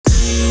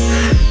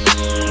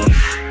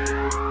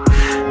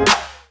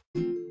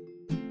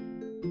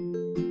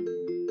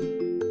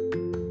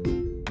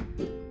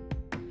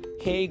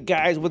Hey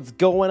guys, what's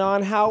going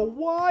on? How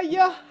are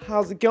ya?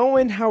 How's it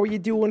going? How are you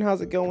doing?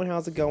 How's it going?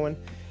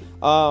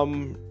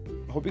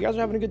 Hope you guys are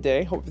having a good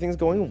day. Hope everything's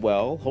going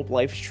well. Hope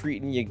life's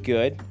treating you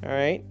good. All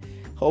right.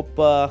 Hope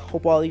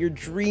all your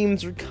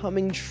dreams are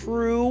coming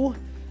true.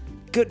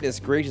 Goodness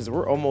gracious,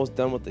 we're almost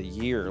done with the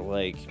year.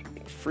 Like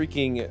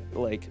freaking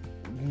like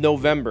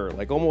November.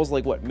 Like almost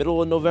like what, middle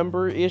of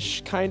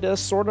November-ish, kinda,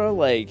 sorta.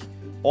 Like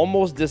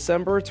almost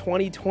December.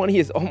 2020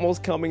 is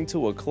almost coming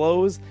to a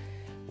close.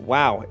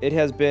 Wow, it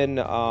has been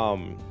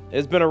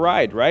it's been a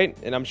ride, right?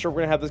 And I'm sure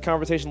we're gonna have this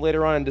conversation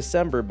later on in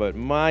December, but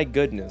my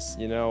goodness,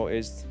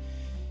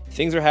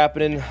 things are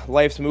happening,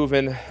 life's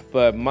moving,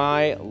 but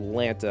my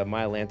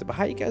Lanta. But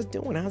how you guys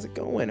doing? How's it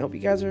going? Hope you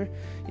guys are,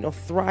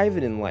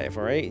 thriving in life,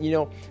 all right?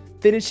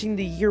 Finishing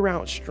the year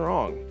out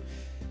strong.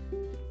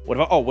 What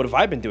have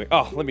I been doing?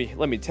 Oh, let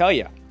me tell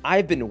you.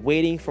 I've been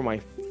waiting for my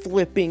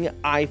flipping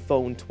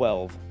iPhone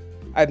 12.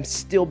 I've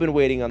still been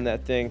waiting on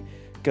that thing.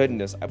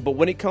 Goodness. But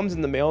when it comes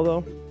in the mail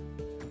though,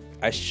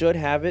 I should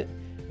have it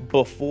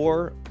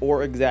before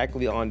or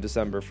exactly on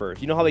December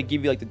 1st. You know how they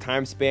give you like the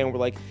time span where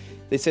like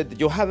they said that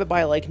you'll have it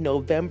by like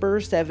November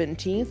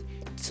 17th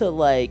to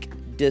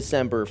like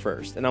December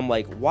 1st. And I'm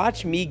like,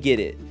 watch me get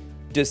it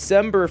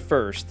December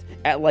 1st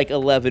at like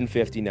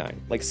 11:59.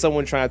 Like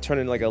someone trying to turn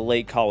in like a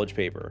late college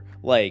paper.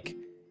 Like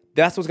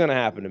that's what's going to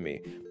happen to me.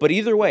 But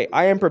either way,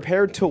 I am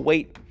prepared to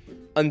wait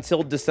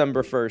until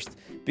December 1st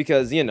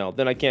because,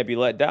 then I can't be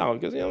let down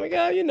because,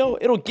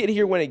 it'll get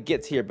here when it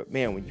gets here. But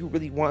man, when you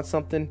really want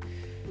something,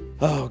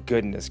 oh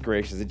goodness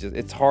gracious,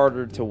 it's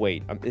harder to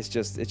wait. It's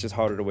just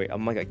harder to wait.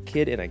 I'm like a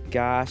kid in a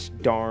gosh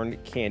darn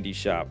candy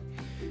shop.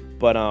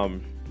 But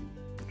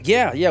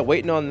yeah,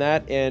 waiting on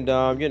that, and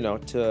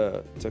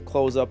to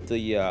close up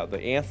the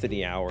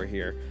Anthony hour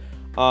here.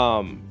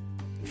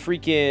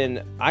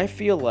 Freaking, I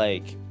feel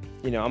like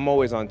I'm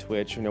always on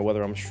Twitch,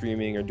 whether I'm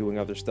streaming or doing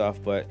other stuff,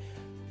 but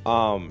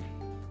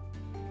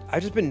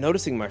I've just been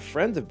noticing my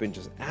friends have been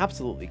just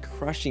absolutely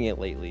crushing it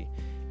lately.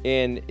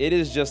 And it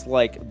is just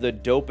like the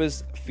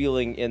dopest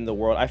feeling in the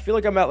world. I feel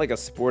like I'm at like a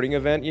sporting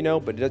event,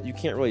 but you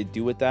can't really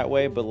do it that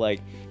way. But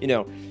like,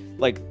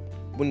 like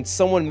when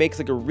someone makes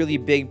like a really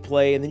big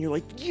play and then you're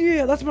like,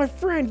 yeah, that's my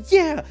friend.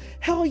 Yeah,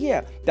 hell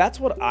yeah. That's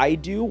what I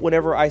do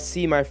whenever I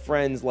see my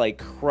friends like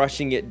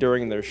crushing it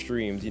during their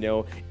streams,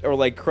 or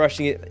like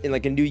crushing it in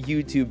like a new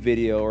YouTube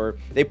video, or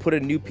they put a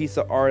new piece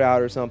of art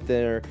out or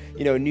something, or,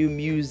 new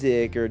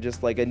music, or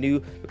just like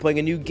playing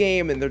a new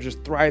game and they're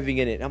just thriving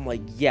in it. I'm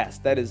like, yes,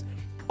 that is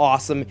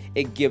awesome.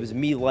 It gives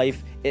me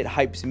life. It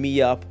hypes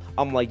me up.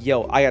 I'm like,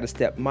 yo, I gotta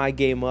step my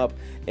game up,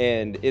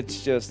 and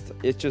it's just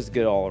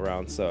good all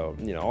around. So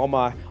all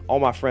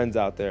my friends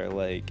out there,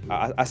 like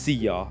I see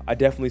y'all. I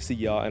definitely see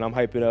y'all, and I'm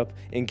hyping up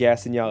and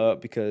gassing y'all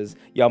up because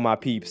y'all my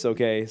peeps.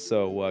 Okay,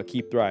 so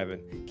keep thriving,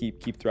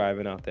 keep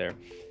thriving out there.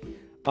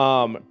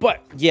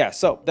 But yeah,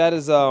 so that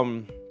is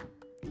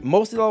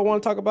mostly all I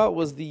want to talk about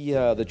was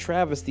the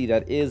travesty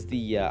that is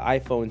the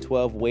iPhone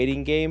 12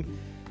 waiting game.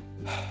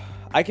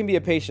 I can be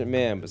a patient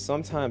man, but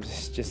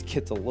sometimes it just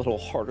gets a little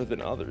harder than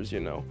others,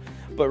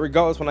 But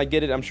regardless, when I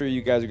get it, I'm sure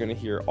you guys are going to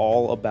hear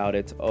all about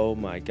it. Oh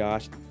my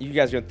gosh. You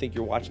guys are going to think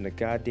you're watching a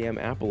goddamn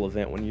Apple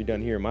event when you're done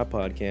hearing my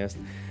podcast.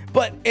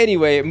 But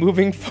anyway,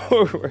 moving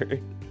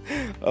forward.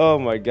 Oh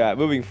my God,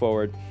 moving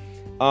forward.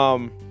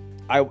 I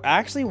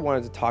actually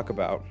wanted to talk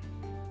about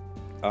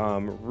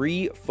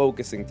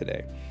refocusing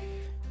today.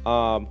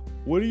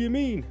 What do you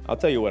mean? I'll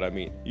tell you what I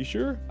mean. You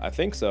sure? I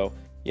think so.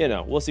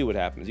 We'll see what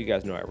happens. You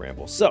guys know I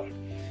ramble. So,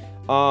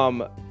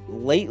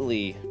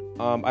 lately,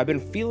 I've been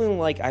feeling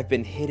like I've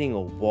been hitting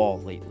a wall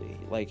lately.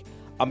 Like,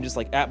 I'm just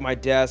like at my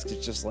desk,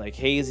 it's just like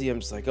hazy. I'm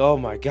just like, oh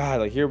my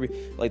God, like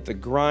like the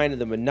grind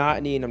and the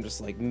monotony. And I'm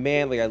just like,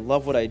 man, like I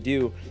love what I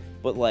do.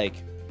 But like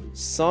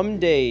some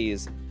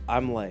days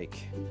I'm like,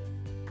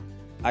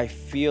 I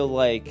feel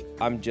like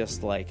I'm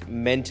just like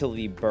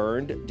mentally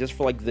burned just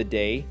for like the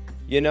day,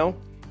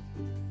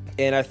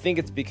 And I think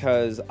it's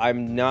because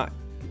I'm not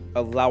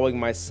allowing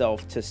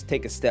myself to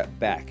take a step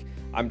back.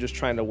 I'm just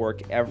trying to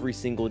work every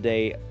single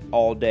day,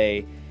 all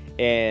day,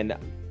 and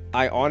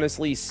I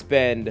honestly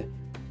spend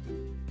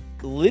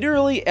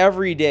literally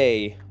every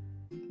day,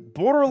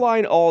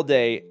 borderline all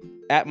day,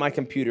 at my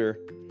computer,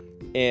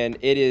 and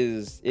it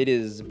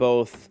is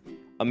both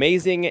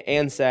amazing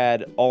and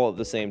sad all at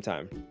the same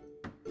time.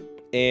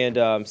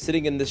 And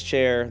sitting in this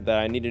chair, that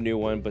I need a new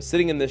one, but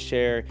sitting in this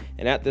chair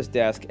and at this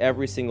desk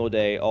every single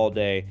day, all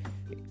day,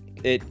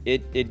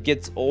 it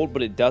gets old,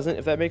 but it doesn't,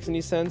 if that makes any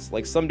sense.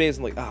 Like some days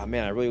I'm like, oh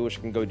man, I really wish I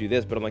can go do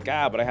this, but I'm like,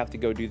 but I have to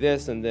go do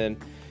this. And then,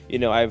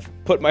 I've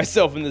put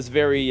myself in this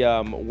very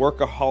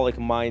workaholic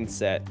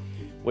mindset,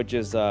 which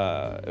is,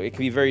 it can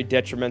be very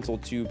detrimental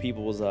to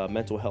people's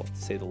mental health,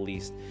 to say the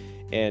least.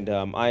 And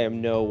I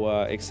am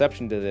no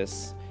exception to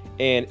this.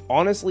 And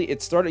honestly,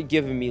 it started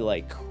giving me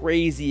like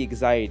crazy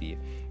anxiety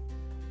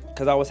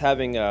because I was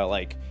having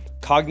like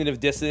cognitive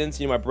dissonance.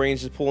 My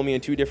brain's just pulling me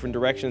in two different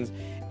directions.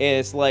 And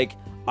it's like,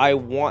 I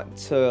want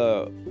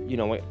to,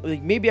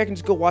 like maybe I can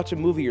just go watch a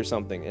movie or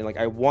something, and like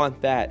I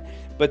want that.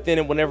 But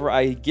then whenever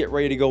I get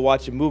ready to go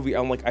watch a movie,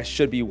 I'm like, I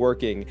should be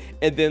working,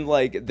 and then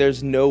like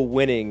there's no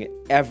winning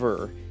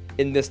ever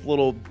in this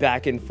little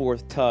back and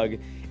forth tug,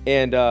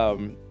 and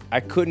I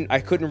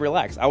couldn't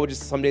relax.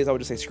 Some days I would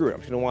just say, screw it, I'm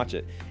just gonna watch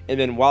it. And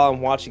then while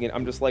I'm watching it,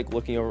 I'm just like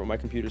looking over at my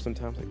computer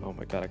sometimes, like, oh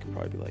my god,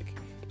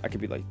 I could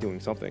be like doing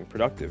something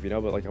productive,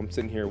 but like I'm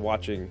sitting here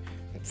watching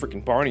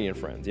freaking Barney and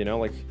Friends,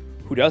 like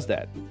who does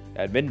that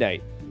at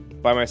midnight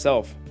by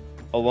myself,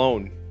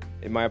 alone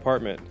in my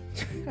apartment?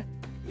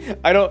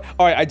 I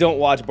don't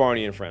watch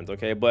Barney and Friends,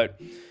 okay,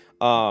 but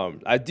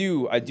I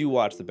do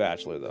watch The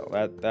Bachelor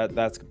though.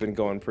 That's been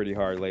going pretty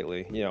hard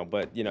lately,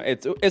 but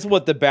it's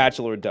what The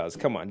Bachelor does.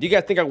 Come on, do you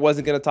guys think I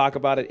wasn't gonna talk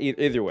about it?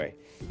 Either way.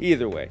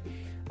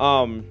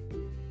 But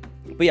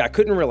yeah, I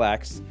couldn't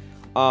relax,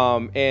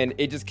 and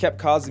it just kept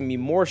causing me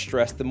more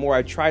stress the more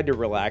I tried to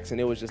relax,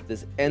 and it was just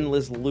this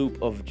endless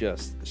loop of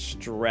just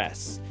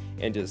stress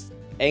and just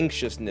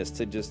anxiousness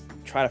to just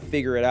try to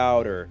figure it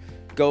out or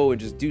go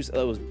and just do. It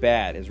was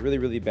bad. It was really,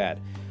 really bad.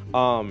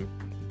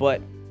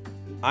 But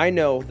I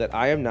know that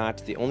I am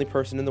not the only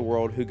person in the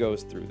world who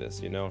goes through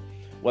this,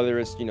 whether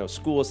it's,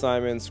 school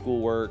assignments,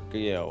 schoolwork,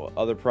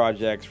 other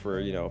projects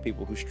for,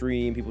 people who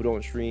stream, people who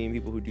don't stream,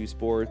 people who do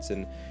sports,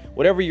 and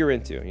whatever you're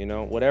into,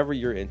 whatever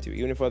you're into,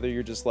 even if whether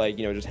you're just like,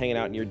 just hanging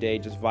out in your day,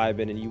 just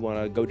vibing, and you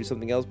want to go do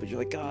something else, but you're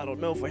like, God, I don't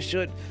know if I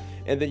should.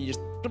 And then you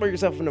just throw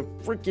yourself in a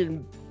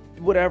freaking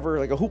whatever,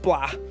 like a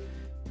hoopla.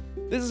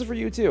 This is for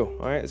you too,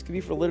 all right? This could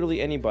be for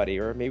literally anybody,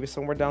 or maybe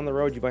somewhere down the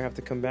road you might have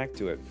to come back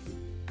to it.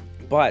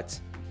 But,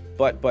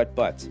 I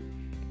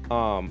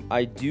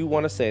do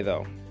want to say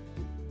though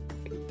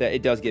that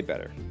it does get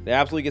better. It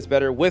absolutely gets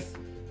better with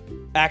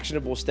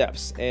actionable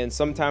steps. And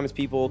sometimes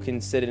people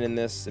can sit in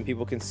this, and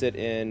people can sit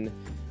in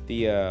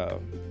the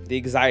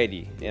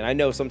anxiety. And I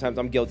know sometimes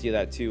I'm guilty of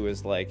that too.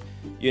 Is like,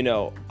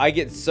 I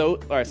get so,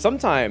 all right,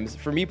 sometimes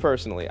for me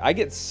personally, I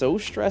get so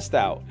stressed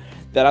out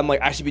that I'm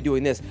like, I should be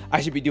doing this,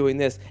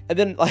 and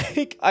then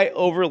like I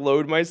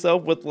overload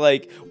myself with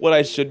like what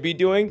I should be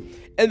doing,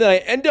 and then I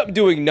end up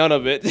doing none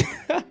of it.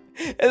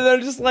 And then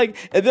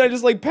I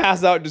just like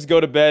pass out and just go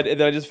to bed, and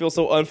then I just feel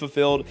so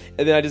unfulfilled,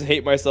 and then I just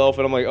hate myself,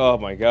 and I'm like, oh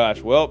my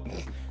gosh, well,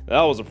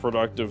 that was a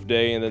productive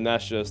day, and then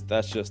that's just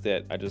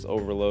it. I just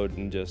overload,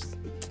 and just,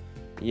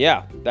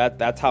 yeah,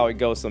 that's how it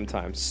goes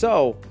sometimes.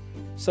 So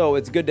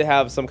it's good to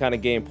have some kind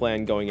of game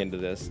plan going into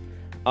this.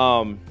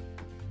 So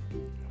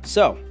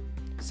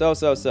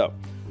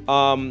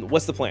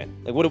what's the plan?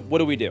 Like, what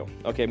do we do?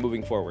 Okay,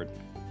 moving forward.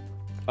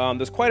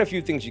 There's quite a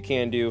few things you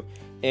can do,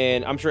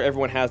 and I'm sure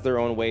everyone has their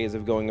own ways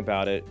of going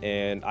about it,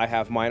 and I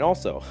have mine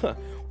also,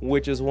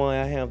 which is why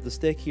I have the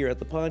stick here at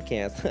the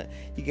podcast.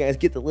 You guys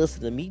get to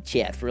listen to me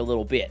chat for a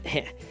little bit.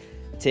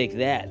 Take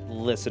that,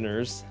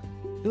 listeners.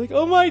 You're like,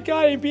 oh my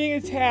god, I'm being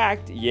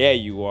attacked. Yeah,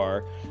 you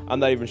are. I'm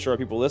not even sure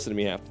people listen to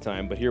me half the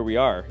time, but here we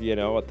are,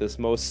 at this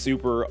most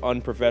super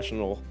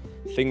unprofessional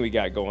thing we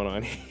got going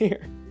on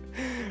here.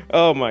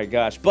 Oh my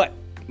gosh. But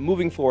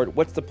moving forward,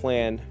 what's the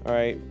plan? All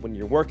right, when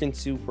you're working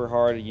super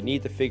hard, you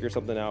need to figure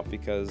something out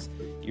because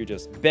you're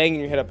just banging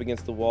your head up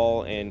against the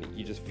wall, and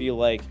you just feel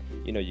like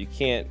you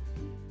can't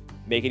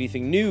make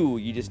anything new.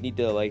 You just need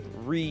to like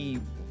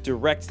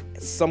redirect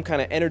some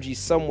kind of energy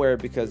somewhere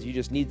because you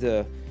just need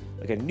to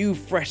like a new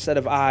fresh set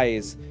of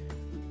eyes.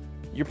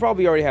 You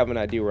probably already have an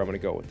idea where I'm going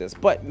to go with this,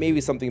 but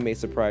maybe something may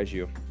surprise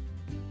you.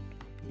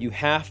 You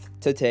have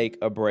to take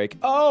a break.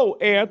 Oh,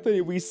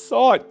 Anthony, we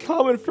saw it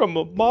coming from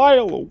a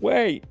mile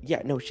away.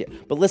 Yeah, no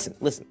shit. But listen.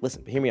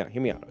 Hear me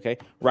out, okay?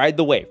 Ride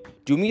the wave.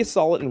 Do me a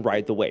solid and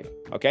ride the wave,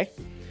 okay?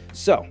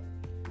 So,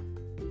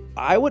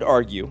 I would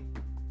argue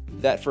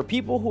that for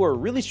people who are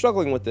really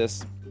struggling with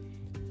this,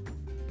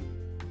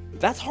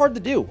 that's hard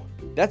to do.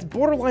 That's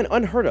borderline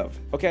unheard of,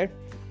 okay?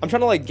 I'm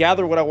trying to like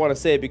gather what I want to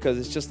say because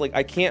it's just like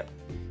I can't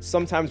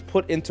sometimes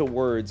put into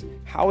words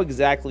how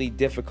exactly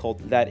difficult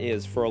that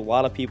is for a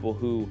lot of people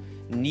who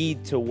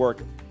need to work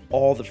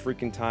all the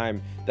freaking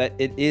time, that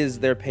it is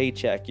their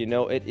paycheck,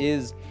 it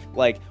is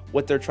like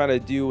what they're trying to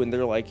do, and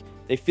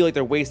they feel like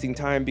they're wasting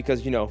time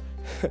because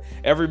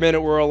every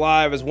minute we're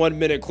alive is 1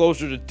 minute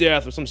closer to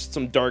death, or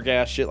some dark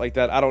ass shit like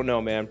that. I don't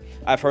know, man.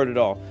 I've heard it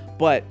all.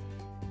 But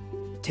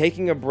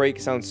taking a break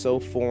sounds so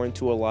foreign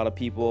to a lot of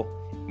people,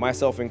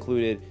 myself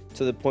included,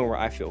 to the point where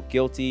I feel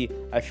guilty.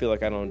 I feel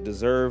like I don't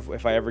deserve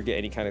if I ever get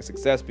any kind of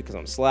success because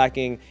I'm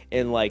slacking,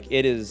 and like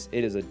it is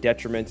a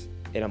detriment,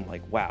 and I'm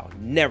like, wow,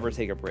 never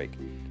take a break.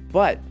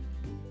 But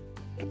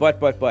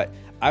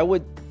I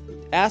would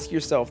ask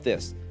yourself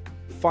this: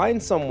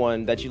 find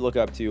someone that you look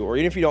up to, or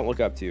even if you don't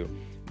look up to,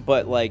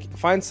 but like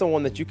find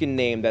someone that you can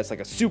name that's like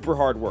a super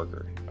hard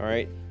worker, all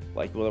right?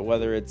 Like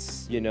whether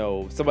it's,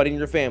 somebody in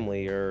your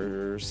family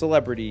or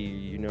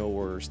celebrity,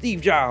 or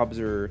Steve Jobs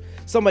or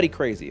somebody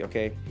crazy,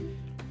 okay?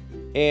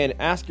 And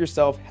ask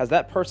yourself, has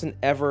that person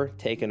ever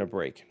taken a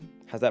break?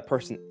 Has that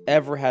person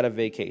ever had a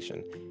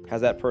vacation?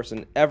 Has that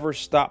person ever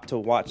stopped to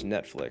watch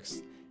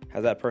Netflix?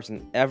 Has that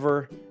person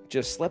ever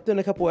just slept in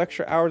a couple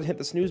extra hours and hit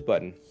the snooze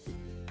button?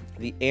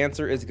 The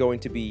answer is going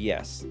to be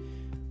yes.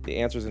 The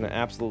answer is going to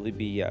absolutely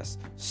be yes.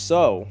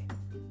 So,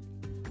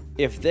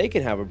 if they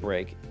can have a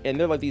break, and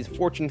they're like these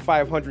Fortune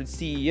 500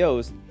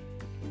 CEOs,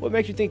 what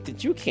makes you think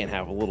that you can't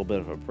have a little bit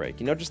of a break?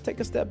 Just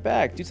take a step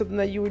back, do something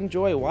that you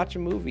enjoy, watch a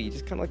movie,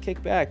 just kind of like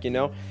kick back, and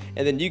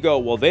then you go,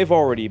 well, they've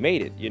already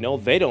made it,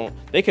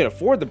 they can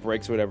afford the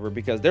breaks or whatever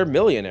because they're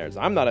millionaires.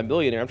 I'm not a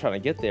millionaire, I'm trying to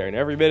get there, and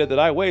every minute that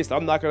I waste,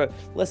 I'm not gonna,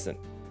 listen,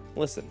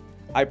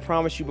 I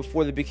promise you,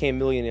 before they became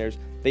millionaires,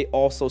 they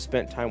also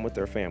spent time with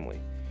their family.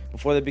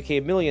 Before they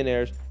became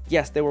millionaires,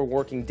 yes, they were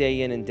working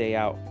day in and day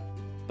out,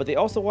 but they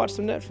also watched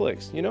some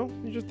Netflix,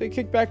 they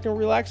kick back and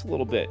relax a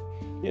little bit,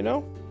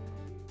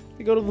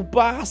 They go to the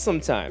bar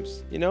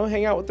sometimes,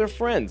 hang out with their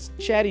friends,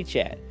 chatty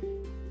chat.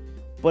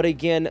 But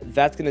again,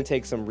 that's going to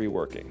take some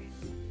reworking.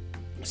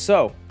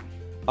 So,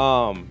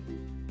 I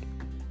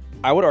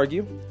would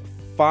argue,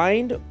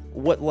 find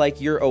what like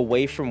your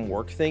away from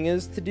work thing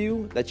is to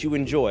do that you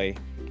enjoy,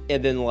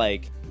 and then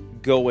like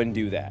go and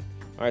do that.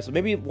 All right, so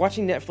maybe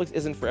watching Netflix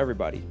isn't for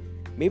everybody.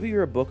 Maybe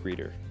you're a book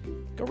reader.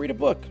 Go read a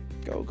book.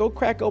 Go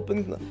crack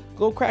open that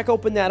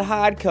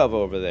hardcover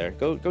over there.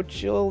 Go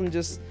chill and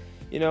just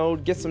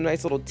get some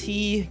nice little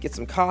tea, get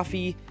some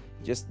coffee,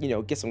 just,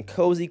 get some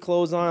cozy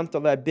clothes on,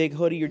 throw that big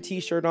hoodie or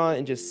t-shirt on,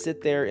 and just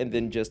sit there and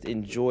then just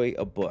enjoy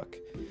a book,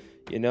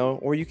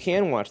 or you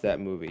can watch that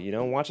movie,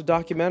 watch a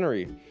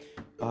documentary.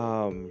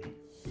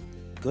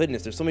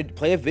 Goodness, there's so many,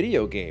 play a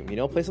video game,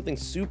 play something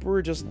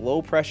super just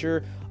low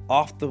pressure,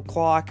 off the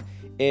clock,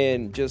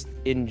 and just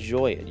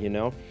enjoy it,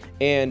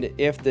 And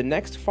if the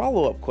next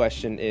follow-up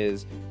question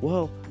is,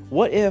 well,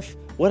 what if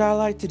what I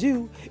like to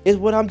do is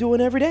what I'm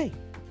doing every day?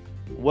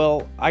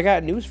 Well, I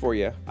got news for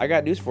you.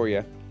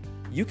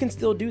 You can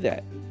still do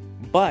that.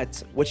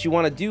 But what you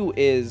want to do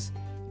is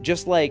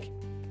just like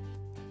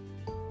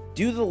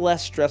do the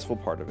less stressful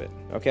part of it,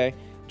 okay?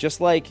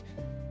 Just like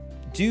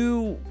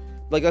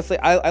let's say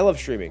I love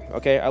streaming,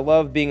 okay? I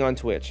love being on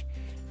Twitch.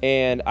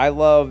 And I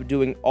love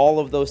doing all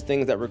of those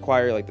things that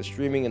require like the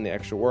streaming and the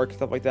extra work and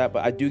stuff like that.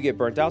 But I do get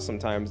burnt out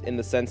sometimes in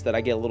the sense that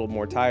I get a little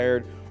more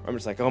tired. Or I'm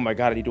just like, oh my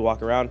God, I need to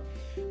walk around.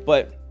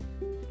 But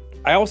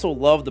I also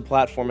love the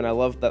platform, and I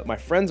love that my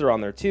friends are on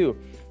there too.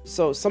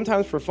 So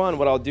sometimes for fun,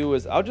 what I'll do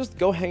is I'll just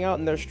go hang out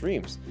in their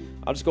streams.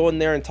 I'll just go in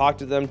there and talk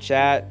to them,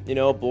 chat,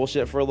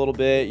 bullshit for a little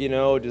bit,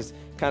 just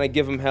kind of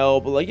give them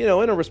help, but like, in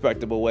a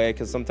respectable way,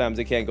 because sometimes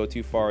it can't go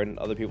too far in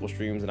other people's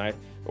streams,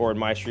 or in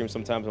my stream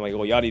sometimes I'm like,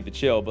 well, y'all need to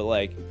chill, but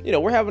like,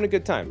 we're having a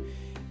good time.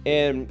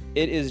 And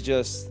it is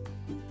just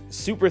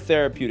super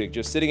therapeutic,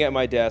 just sitting at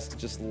my desk,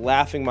 just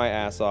laughing my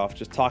ass off,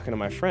 just talking to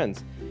my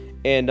friends.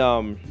 And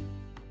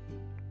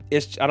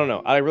I don't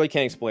know, I really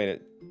can't explain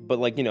it, but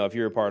like, if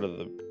you're a part of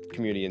the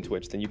community in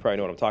Twitch, then you probably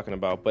know what I'm talking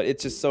about. But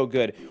it's just so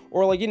good.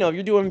 Or like, if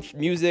you're doing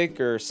music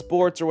or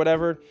sports or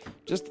whatever,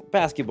 just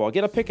basketball,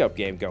 get a pickup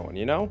game going,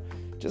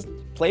 just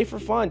play for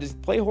fun,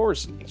 just play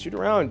horse, shoot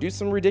around, do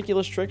some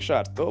ridiculous trick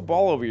shots, throw a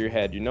ball over your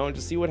head, and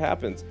just see what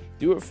happens.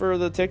 Do it for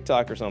the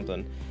TikTok or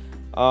something.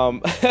 But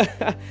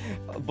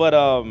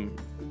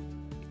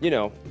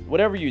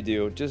whatever you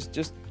do,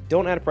 just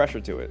don't add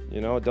pressure to it.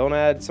 Don't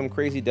add some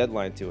crazy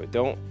deadline to it.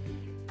 Don't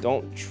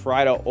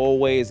try to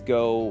always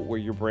go where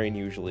your brain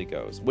usually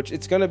goes, which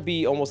it's going to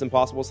be almost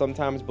impossible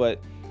sometimes, but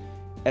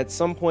at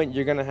some point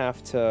you're going to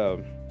have to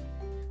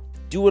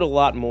do it a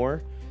lot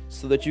more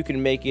so that you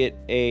can make it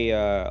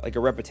like a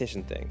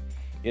repetition thing,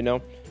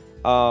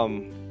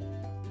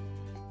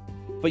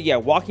 But yeah,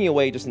 walking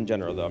away just in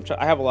general though,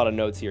 I have a lot of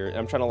notes here.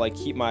 I'm trying to like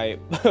keep my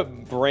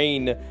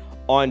brain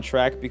on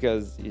track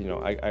because,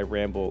 I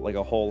ramble like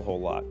a whole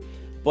lot.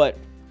 But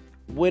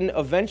when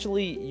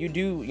eventually you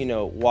do,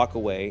 walk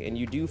away and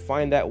you do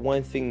find that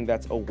one thing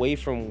that's away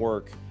from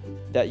work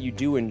that you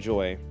do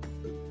enjoy,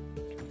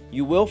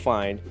 you will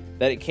find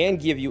that it can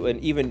give you an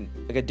even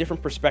like a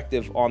different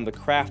perspective on the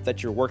craft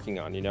that you're working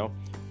on,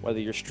 whether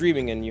you're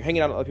streaming and you're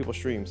hanging out on other people's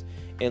streams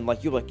and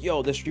like, you're like,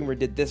 yo, this streamer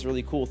did this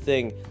really cool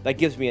thing that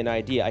gives me an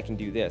idea, I can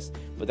do this.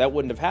 But that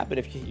wouldn't have happened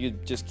if you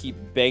just keep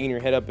banging your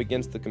head up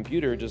against the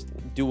computer, just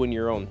doing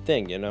your own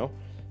thing,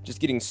 just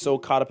getting so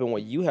caught up in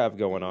what you have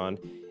going on.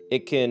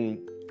 It can,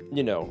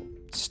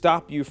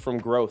 stop you from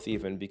growth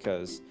even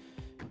because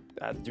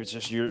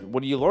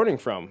what are you learning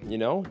from?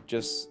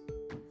 Just,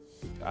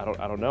 I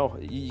don't know.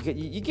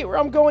 You get where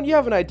I'm going? You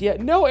have an idea?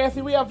 No,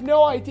 Anthony, we have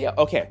no idea.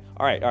 Okay.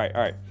 All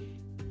right.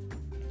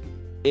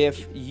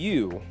 If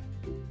you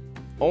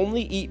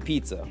only eat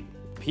pizza,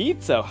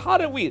 how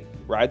do we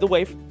ride the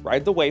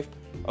wave?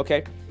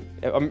 Okay.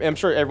 I'm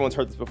sure everyone's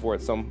heard this before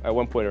at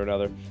one point or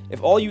another.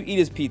 If all you eat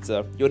is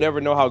pizza, you'll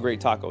never know how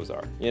great tacos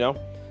are,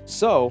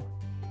 So,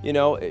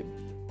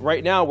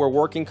 right now we're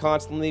working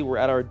constantly. We're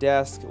at our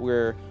desk.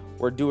 We're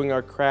doing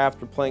our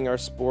craft. We're playing our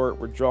sport.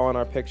 We're drawing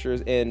our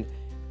pictures, and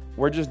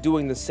we're just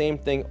doing the same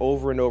thing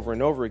over and over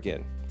and over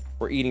again.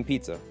 We're eating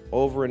pizza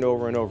over and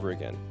over and over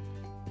again.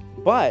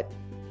 But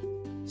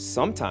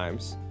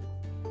sometimes,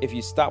 if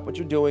you stop what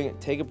you're doing,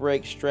 take a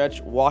break,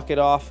 stretch, walk it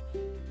off,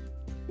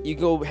 you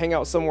go hang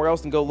out somewhere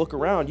else and go look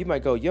around, you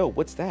might go, yo,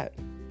 what's that?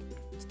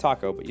 It's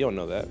taco, but you don't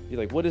know that. You're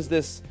like, what is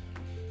this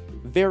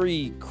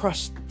very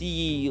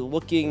crusty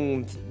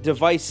looking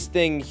device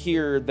thing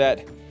here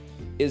that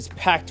is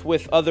packed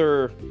with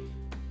other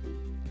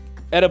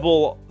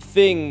edible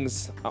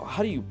things.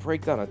 How do you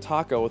break down a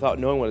taco without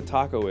knowing what a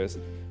taco is?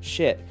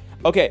 Shit.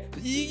 Okay,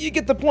 you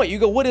get the point. You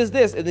go, what is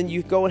this? And then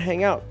you go and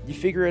hang out. You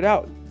figure it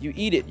out. You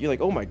eat it. You're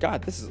like, oh my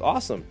God, this is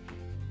awesome.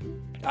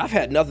 I've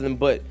had nothing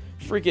but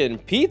freaking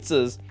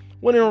pizzas,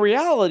 when in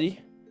reality,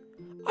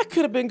 I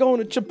could have been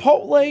going to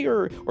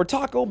Chipotle or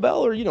Taco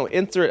Bell or,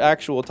 insert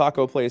actual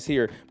taco place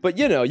here. But,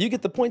 you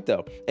get the point,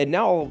 though. And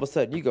now all of a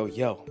sudden you go,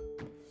 yo,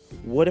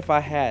 what if I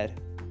had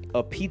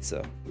a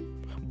pizza,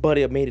 but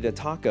it made it a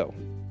taco?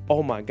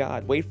 Oh, my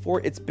God. Wait for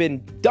it. It's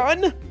been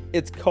done.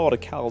 It's called a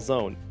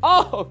calzone.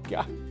 Oh,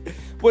 God.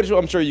 Which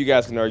I'm sure you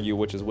guys can argue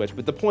which is which.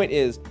 But the point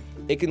is,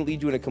 it can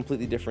lead you in a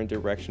completely different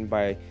direction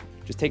by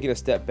just taking a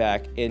step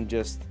back and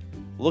just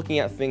looking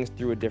at things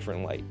through a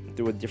different light,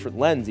 through a different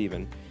lens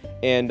even.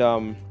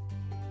 And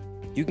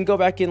you can go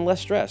back in less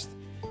stressed.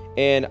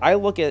 And I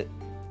look at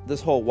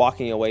this whole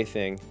walking away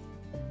thing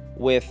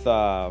with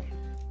like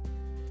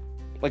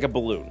a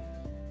balloon,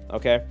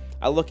 okay?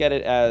 I look at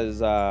it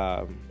as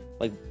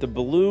like the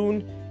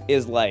balloon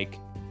is like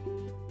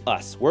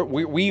us.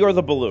 We are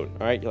the balloon,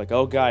 all right? You're like,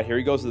 oh God, here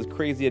he goes with his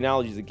crazy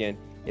analogies again.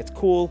 It's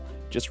cool.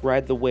 Just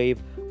ride the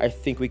wave. I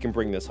think we can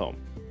bring this home.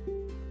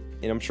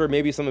 And I'm sure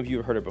maybe some of you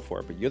have heard it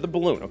before, but you're the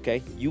balloon,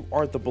 okay? You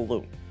are the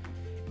balloon.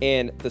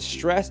 And the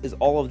stress is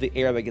all of the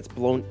air that gets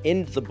blown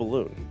into the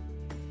balloon.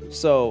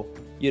 So,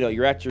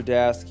 you're at your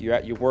desk, you're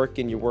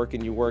working, you're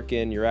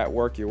at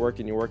work, you're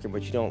working,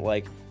 but you don't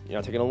you're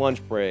not taking a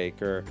lunch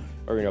break or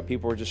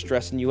people are just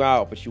stressing you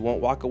out, but you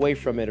won't walk away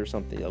from it or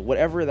something.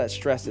 Whatever that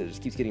stress is,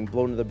 just keeps getting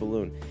blown to the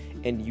balloon.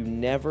 And you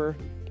never,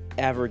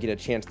 ever get a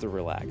chance to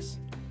relax.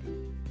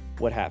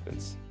 What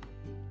happens?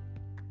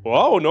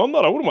 Oh, no, I'm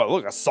not. What am I,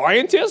 look, a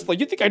scientist?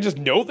 You think I just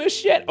know this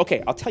shit?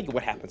 Okay, I'll tell you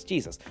what happens.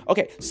 Jesus.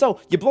 Okay, so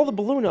you blow the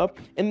balloon up,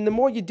 and the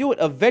more you do it,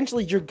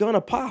 eventually you're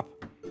gonna pop.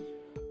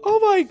 Oh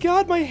my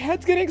God, my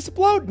head's gonna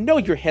explode. No,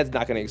 your head's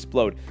not gonna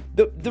explode.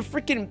 The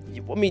freaking,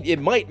 it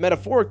might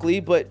metaphorically,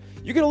 but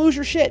you're gonna lose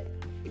your shit.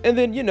 And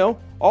then,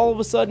 all of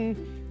a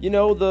sudden,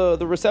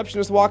 the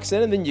receptionist walks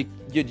in, and then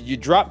you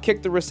drop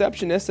kick the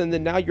receptionist, and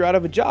then now you're out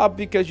of a job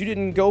because you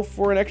didn't go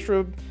for an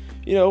extra,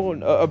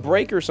 a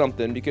break or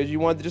something because you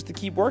wanted just to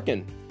keep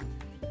working.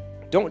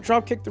 Don't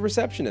drop kick the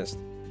receptionist.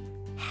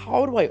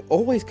 How do I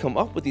always come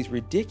up with these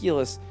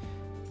ridiculous...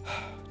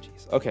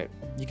 Jeez. Okay,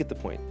 you get the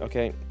point,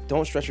 okay?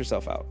 Don't stress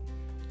yourself out.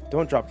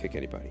 Don't drop kick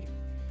anybody.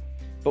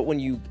 But when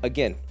you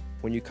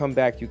come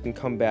back, you can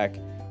come back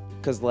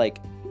because,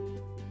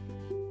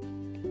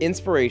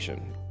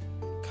 inspiration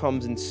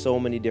comes in so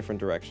many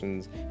different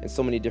directions and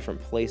so many different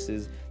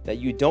places that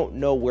you don't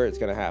know where it's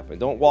going to happen.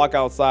 Don't walk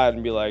outside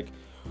and be like,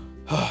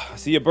 I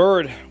see a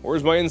bird.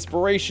 Where's my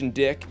inspiration,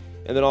 dick?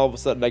 And then all of a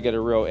sudden I get a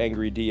real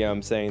angry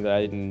DM saying that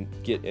I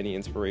didn't get any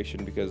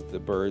inspiration because the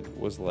bird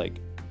was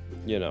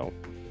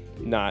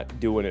not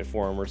doing it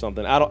for him or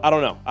something. I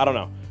don't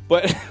know.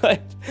 But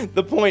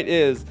the point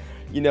is,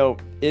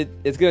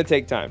 it's going to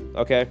take time,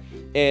 okay?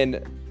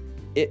 And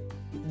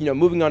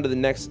moving on to the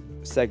next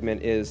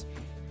segment is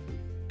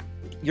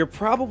you're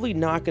probably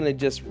not going to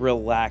just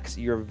relax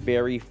your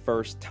very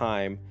first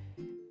time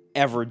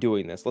ever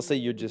doing this. Let's say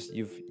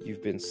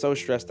you've been so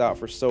stressed out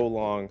for so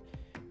long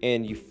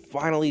and you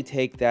finally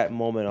take that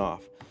moment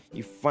off.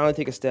 You finally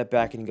take a step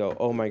back and go,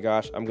 oh my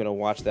gosh, I'm going to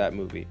watch that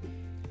movie.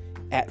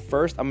 At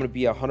first, I'm going to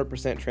be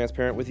 100%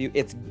 transparent with you.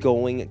 It's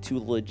going to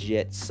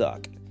legit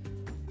suck.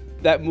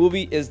 That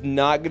movie is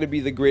not going to be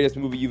the greatest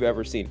movie you've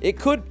ever seen. It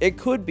could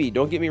be.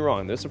 Don't get me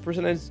wrong. There's a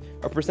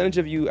percentage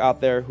of you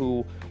out there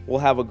who will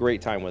have a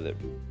great time with it.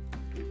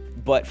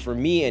 But for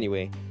me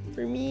anyway,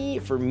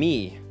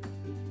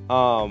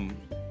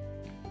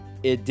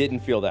 it didn't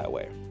feel that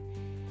way.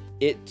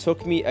 It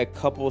took me a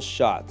couple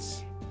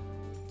shots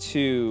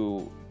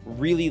to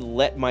really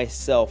let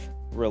myself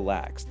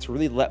relax, to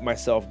really let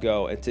myself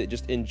go and to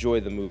just enjoy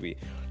the movie.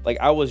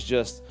 I was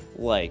just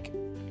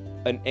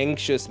an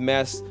anxious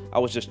mess. I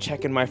was just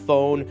checking my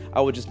phone. I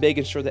was just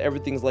making sure that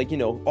everything's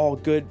all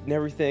good and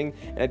everything.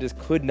 And I just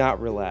could not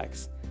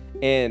relax.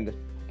 And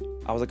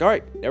I was like, all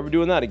right, never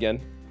doing that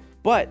again.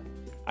 But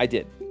I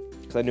did.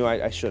 Because I knew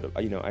I should have,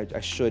 I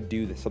should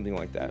do something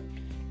like that.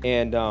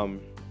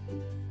 And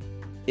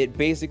it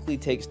basically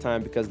takes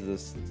time because the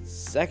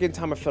second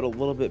time I felt a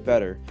little bit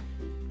better.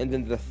 And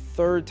then the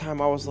third time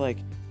I was like,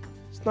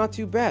 it's not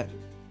too bad.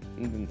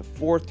 And then the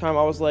fourth time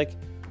I was like,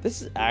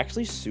 this is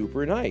actually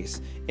super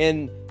nice.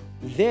 And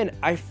then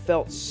I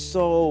felt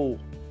so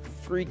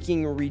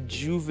freaking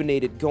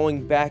rejuvenated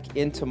going back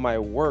into my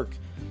work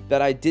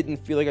that I didn't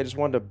feel like I just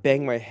wanted to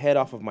bang my head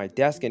off of my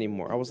desk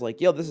anymore. I was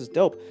like, yo, this is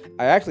dope.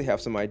 I actually have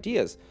some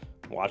ideas.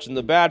 Watching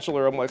The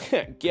Bachelor, I'm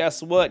like,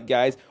 guess what,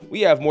 guys? We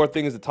have more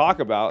things to talk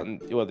about,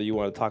 and whether you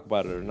want to talk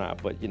about it or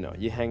not, but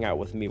you hang out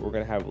with me, we're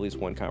going to have at least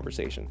one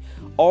conversation.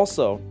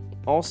 Also,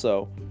 okay,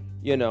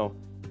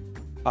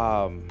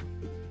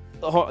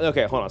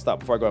 hold on, stop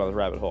before I go down the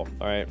rabbit hole,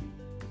 all right?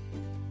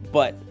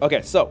 But,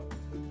 okay, so,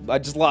 I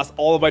just lost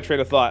all of my train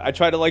of thought. I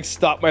tried to like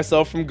stop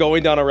myself from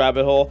going down a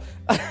rabbit hole.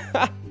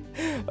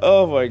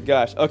 Oh my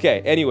gosh.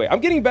 Okay, anyway, I'm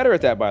getting better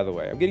at that, by the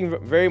way. I'm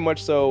getting very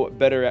much so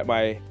better at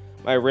my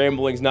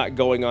ramblings not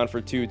going on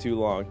for too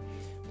long.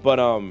 But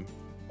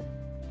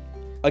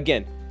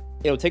again,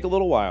 it'll take a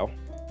little while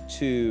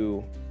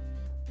to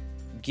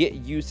get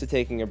used to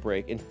taking a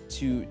break and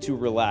to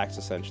relax,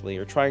 essentially,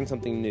 or trying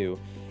something new.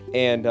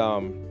 And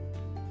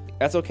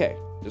that's okay.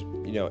 Just,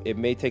 you know, it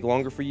may take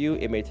longer for you,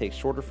 it may take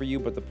shorter for you,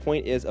 but the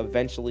point is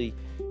eventually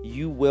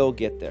you will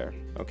get there.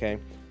 Okay,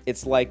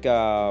 it's like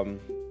a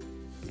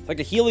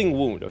healing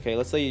wound. Okay,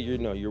 let's say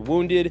you're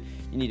wounded,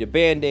 you need a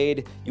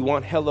band-aid, you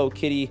want Hello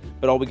Kitty,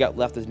 but all we got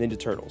left is Ninja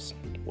Turtles.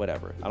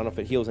 Whatever. I don't know if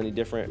it heals any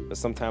different, but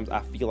sometimes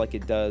I feel like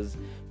it does,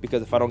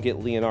 because if I don't get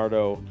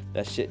Leonardo,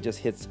 that shit just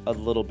hits a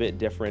little bit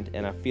different.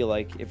 And I feel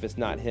like if it's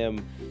not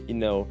him, you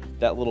know,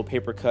 that little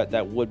paper cut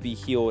that would be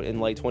healed in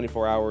like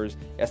 24 hours,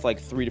 that's like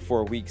 3 to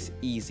 4 weeks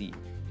easy.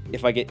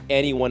 If I get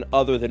anyone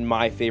other than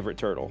my favorite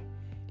turtle,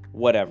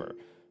 whatever.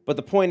 But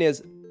the point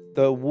is,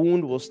 the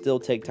wound will still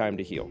take time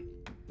to heal.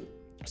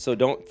 So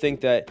don't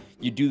think that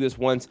you do this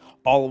once,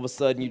 all of a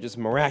sudden you just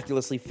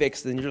miraculously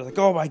fix it, and you're like,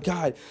 oh my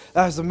God,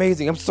 that's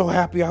amazing. I'm so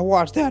happy I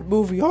watched that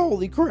movie.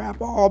 Holy crap.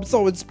 Oh, I'm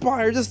so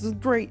inspired. This is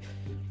great.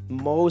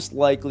 Most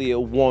likely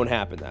it won't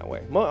happen that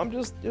way. I'm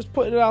just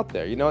putting it out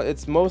there. You know,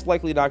 it's most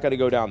likely not going to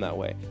go down that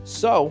way.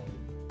 So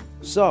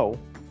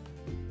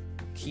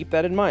keep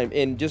that in mind.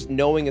 And just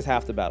knowing is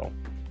half the battle.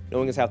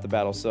 Knowing is half the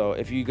battle. So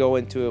if you go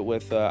into it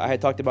with, I had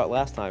talked about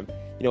last time,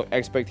 you know,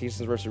 expectations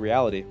versus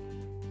reality.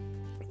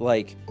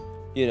 Like,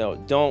 you know,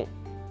 don't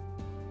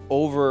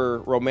over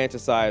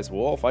romanticize,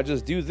 well, if I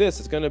just do this,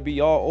 it's going to be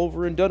all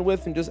over and done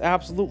with and just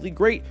absolutely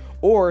great.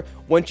 Or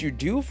once you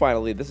do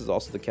finally, this is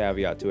also the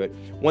caveat to it,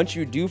 once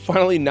you do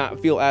finally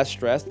not feel as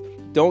stressed,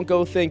 don't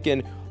go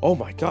thinking, oh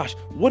my gosh,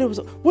 what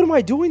am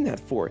I doing that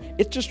for?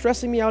 It's just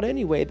stressing me out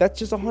anyway. That's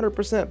just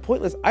 100%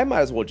 pointless. I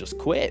might as well just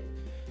quit.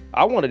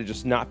 I wanted to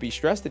just not be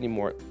stressed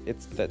anymore.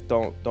 It's that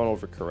don't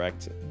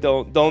overcorrect.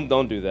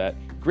 Don't do that.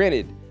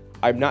 Granted,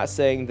 I'm not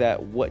saying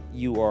that what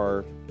you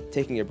are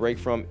taking a break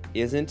from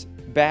isn't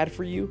bad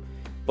for you,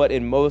 but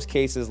in most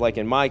cases, like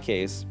in my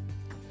case,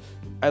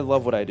 I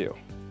love what I do.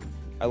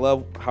 I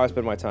love how I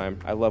spend my time.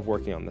 I love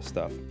working on this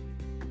stuff.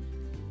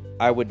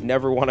 I would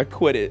never want to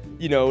quit it.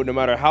 You know, no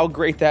matter how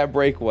great that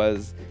break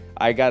was,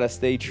 I gotta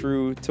stay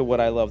true to what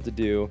I love to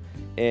do,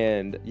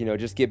 and you know,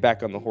 just get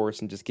back on the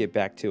horse and just get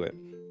back to it.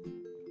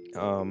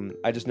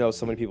 I just know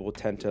so many people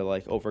tend to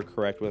like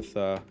overcorrect with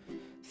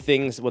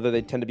things, whether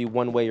they tend to be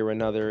one way or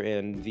another,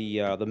 and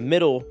the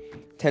middle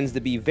tends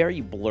to be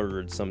very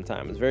blurred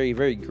sometimes, very,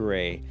 very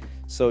gray.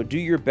 So do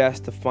your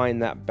best to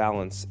find that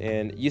balance,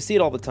 and you see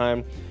it all the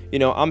time. You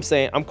know,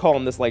 I'm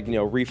calling this like, you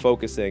know,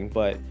 refocusing,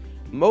 but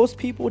most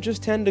people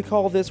just tend to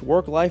call this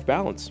work-life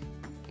balance,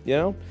 you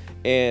know?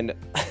 And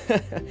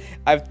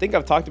I think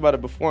I've talked about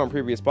it before on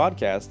previous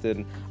podcasts,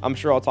 and I'm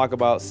sure I'll talk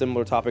about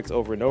similar topics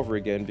over and over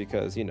again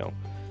because, you know,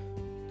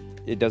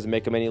 it doesn't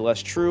make them any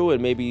less true,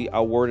 and maybe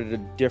I'll word it a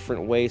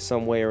different way,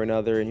 some way or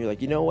another, and you're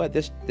like, you know what,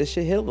 this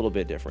should hit a little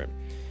bit different.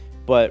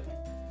 But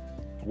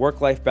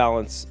work-life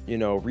balance, you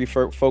know,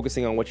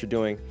 focusing on what you're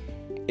doing,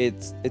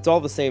 it's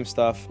all the same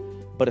stuff,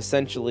 but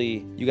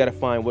essentially you got to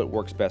find what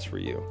works best for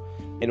you.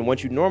 And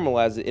once you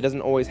normalize it, it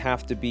doesn't always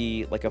have to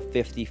be like a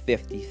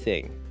 50-50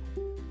 thing.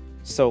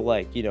 So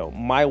like, you know,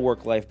 my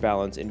work-life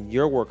balance and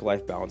your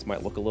work-life balance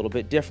might look a little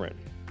bit different.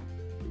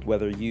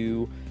 Whether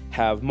you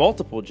have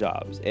multiple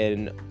jobs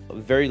and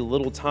very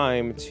little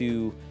time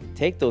to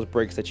take those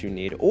breaks that you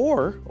need,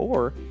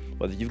 or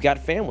whether you've got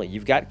family,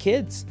 you've got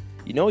kids,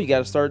 you know, you got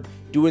to start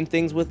doing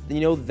things with, you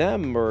know,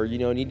 them, or, you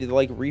know, need to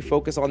like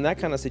refocus on that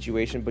kind of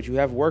situation, but you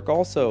have work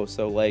also.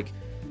 So like,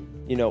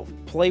 you know,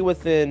 play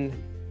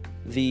within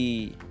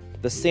the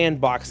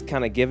sandbox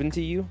kind of given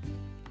to you,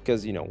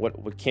 because, you know,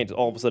 what can't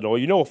all of a sudden, oh,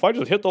 you know, if I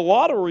just hit the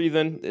lottery,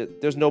 then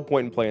there's no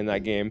point in playing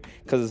that game,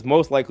 because it's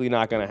most likely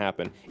not going to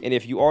happen. And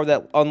if you are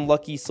that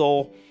unlucky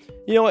soul,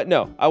 you know what?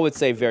 No, I would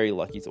say very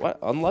lucky. So what?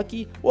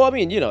 Unlucky? Well, I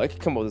mean, you know, it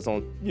could come with its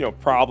own, you know,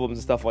 problems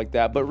and stuff like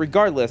that. But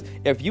regardless,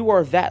 if you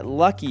are that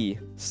lucky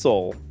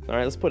soul, all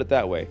right, let's put it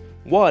that way.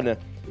 One,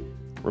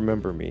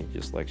 remember me,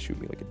 just like shoot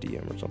me like a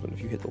DM or something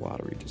if you hit the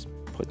lottery, just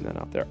putting that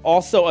out there.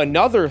 Also,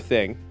 another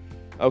thing,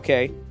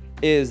 okay,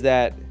 is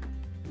that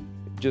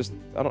just,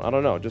 I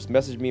don't know, just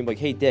message me like,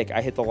 hey, Dick,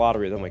 I hit the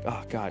lottery. And I'm like,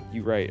 oh, God,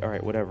 you right. All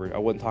right, whatever. I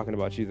wasn't talking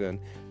about you then.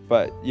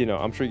 But, you know,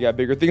 I'm sure you got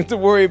bigger things to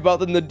worry about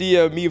than the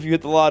DM me if you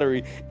hit the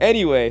lottery.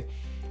 Anyway,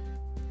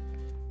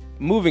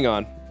 moving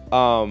on.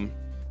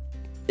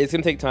 It's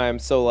going to take time.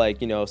 So,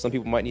 like, you know, some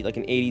people might need like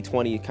an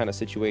 80-20 kind of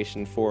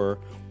situation for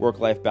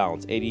work-life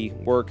balance. 80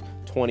 work,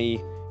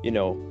 20, you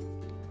know,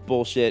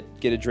 bullshit,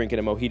 get a drink and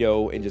a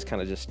mojito and just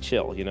kind of just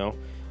chill, you know?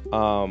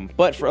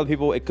 But for other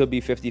people, it could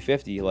be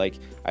 50-50. Like,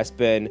 I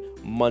spend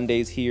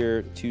Mondays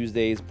here,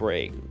 Tuesdays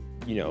break,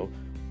 you know,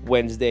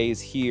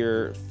 Wednesdays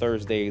here,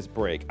 Thursdays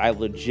break. I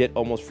legit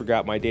almost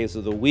forgot my days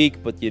of the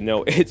week, but you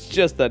know, it's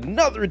just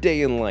another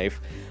day in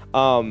life.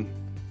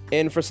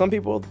 And for some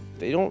people,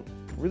 they don't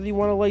really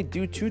want to like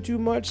do too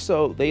much,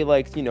 so they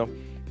like, you know,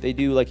 they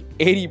do like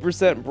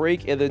 80%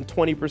 break and then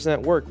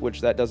 20% work,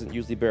 which that doesn't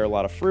usually bear a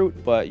lot of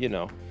fruit. But you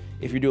know,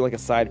 if you're doing like a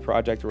side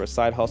project or a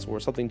side hustle or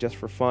something just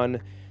for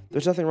fun,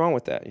 there's nothing wrong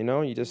with that. You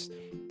know, you just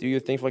do your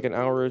thing for like an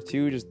hour or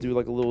two, just do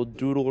like a little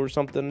doodle or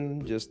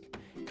something, just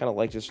kind of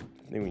like just,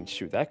 I mean,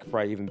 shoot, that could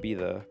probably even be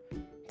the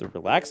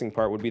relaxing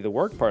part, would be the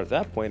work part at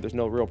that point. There's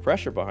no real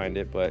pressure behind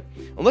it. But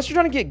unless you're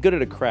trying to get good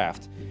at a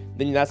craft,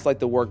 then that's like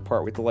the work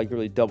part. We have to like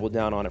really double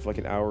down on it for like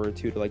an hour or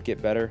two to like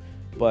get better.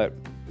 But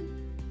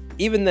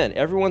even then,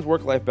 everyone's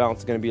work-life balance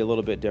is going to be a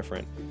little bit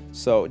different.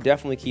 So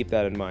definitely keep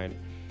that in mind.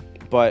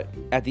 But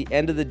at the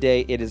end of the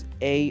day, it is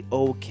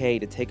a-okay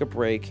to take a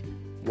break,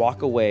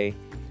 walk away.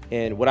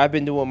 And what I've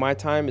been doing with my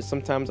time is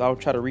sometimes I'll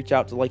try to reach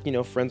out to like, you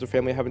know, friends or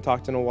family I haven't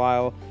talked to in a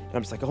while. And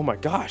I'm just like, oh my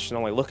gosh. And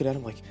I'm like looking at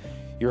them like,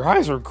 your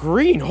eyes are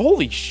green.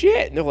 Holy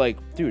shit. And they're like,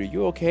 dude, are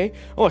you okay?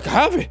 I'm like,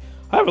 I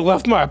haven't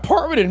left my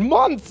apartment in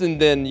months.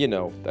 And then, you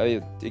know,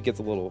 it gets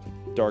a little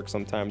dark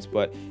sometimes.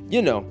 But,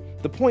 you know,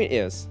 the point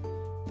is,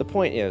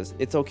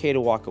 it's okay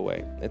to walk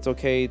away. It's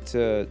okay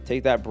to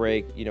take that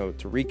break, you know,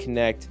 to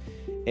reconnect.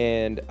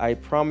 And I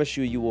promise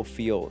you, you will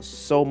feel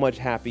so much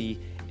happy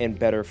and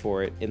better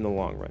for it in the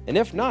long run. And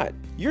if not,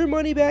 your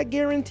money back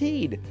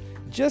guaranteed.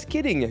 Just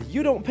kidding.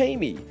 You don't pay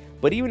me.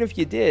 But even if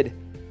you did,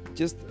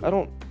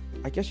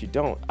 I guess you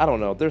don't. I don't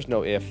know. There's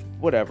no if.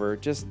 Whatever.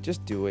 Just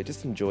do it.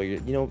 Just enjoy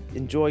it. You know,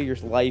 enjoy your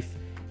life.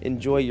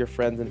 Enjoy your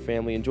friends and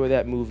family. Enjoy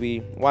that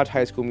movie. Watch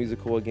High School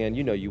Musical again.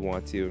 You know you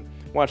want to.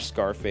 Watch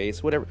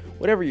Scarface.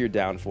 Whatever you're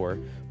down for.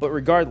 But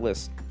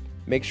regardless,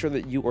 make sure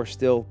that you are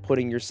still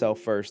putting yourself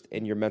first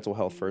and your mental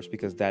health first,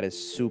 because that is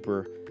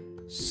super,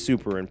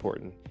 super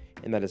important.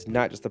 And that is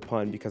not just a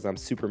pun because I'm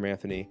Super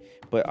Anthony,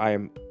 but I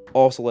am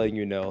also letting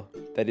you know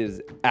that it is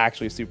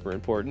actually super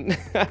important.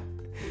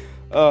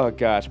 Oh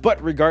gosh.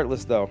 But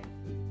regardless though,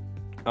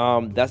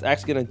 that's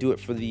actually going to do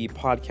it for the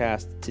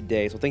podcast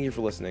today. So thank you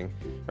for listening.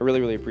 I really,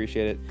 really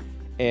appreciate it.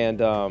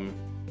 And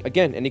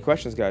again, any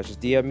questions, guys,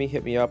 just DM me,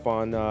 hit me up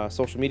on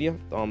social media,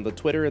 on the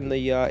Twitter and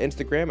the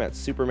Instagram at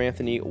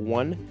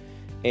SuperManthony1.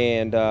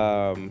 And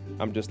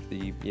I'm just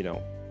the, you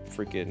know,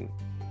 freaking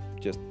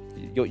just,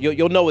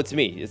 you'll know it's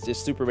me. It's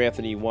just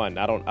SuperManthony1.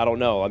 I don't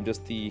know. I'm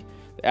just the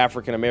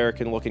African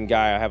American looking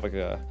guy. I have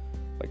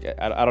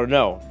I don't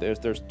know.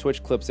 There's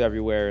Twitch clips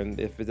everywhere, and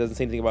if it doesn't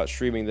say anything about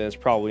streaming, then it's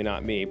probably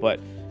not me. But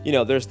you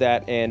know, there's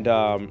that. And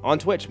on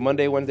Twitch,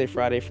 Monday, Wednesday,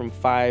 Friday, from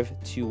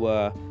 5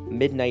 to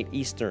midnight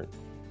Eastern.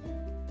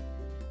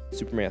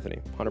 Super Anthony,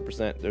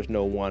 100%. There's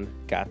no one.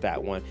 Got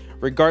that one.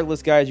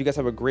 Regardless, guys, you guys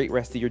have a great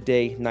rest of your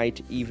day,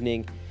 night,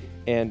 evening,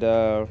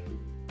 and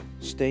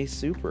stay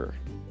super.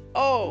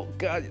 Oh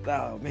God,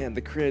 oh man,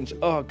 the cringe.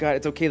 Oh God,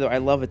 it's okay though. I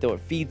love it though.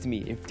 It feeds me.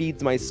 It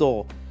feeds my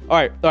soul. All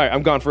right,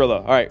 I'm gone for real though.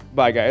 All right,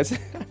 bye guys.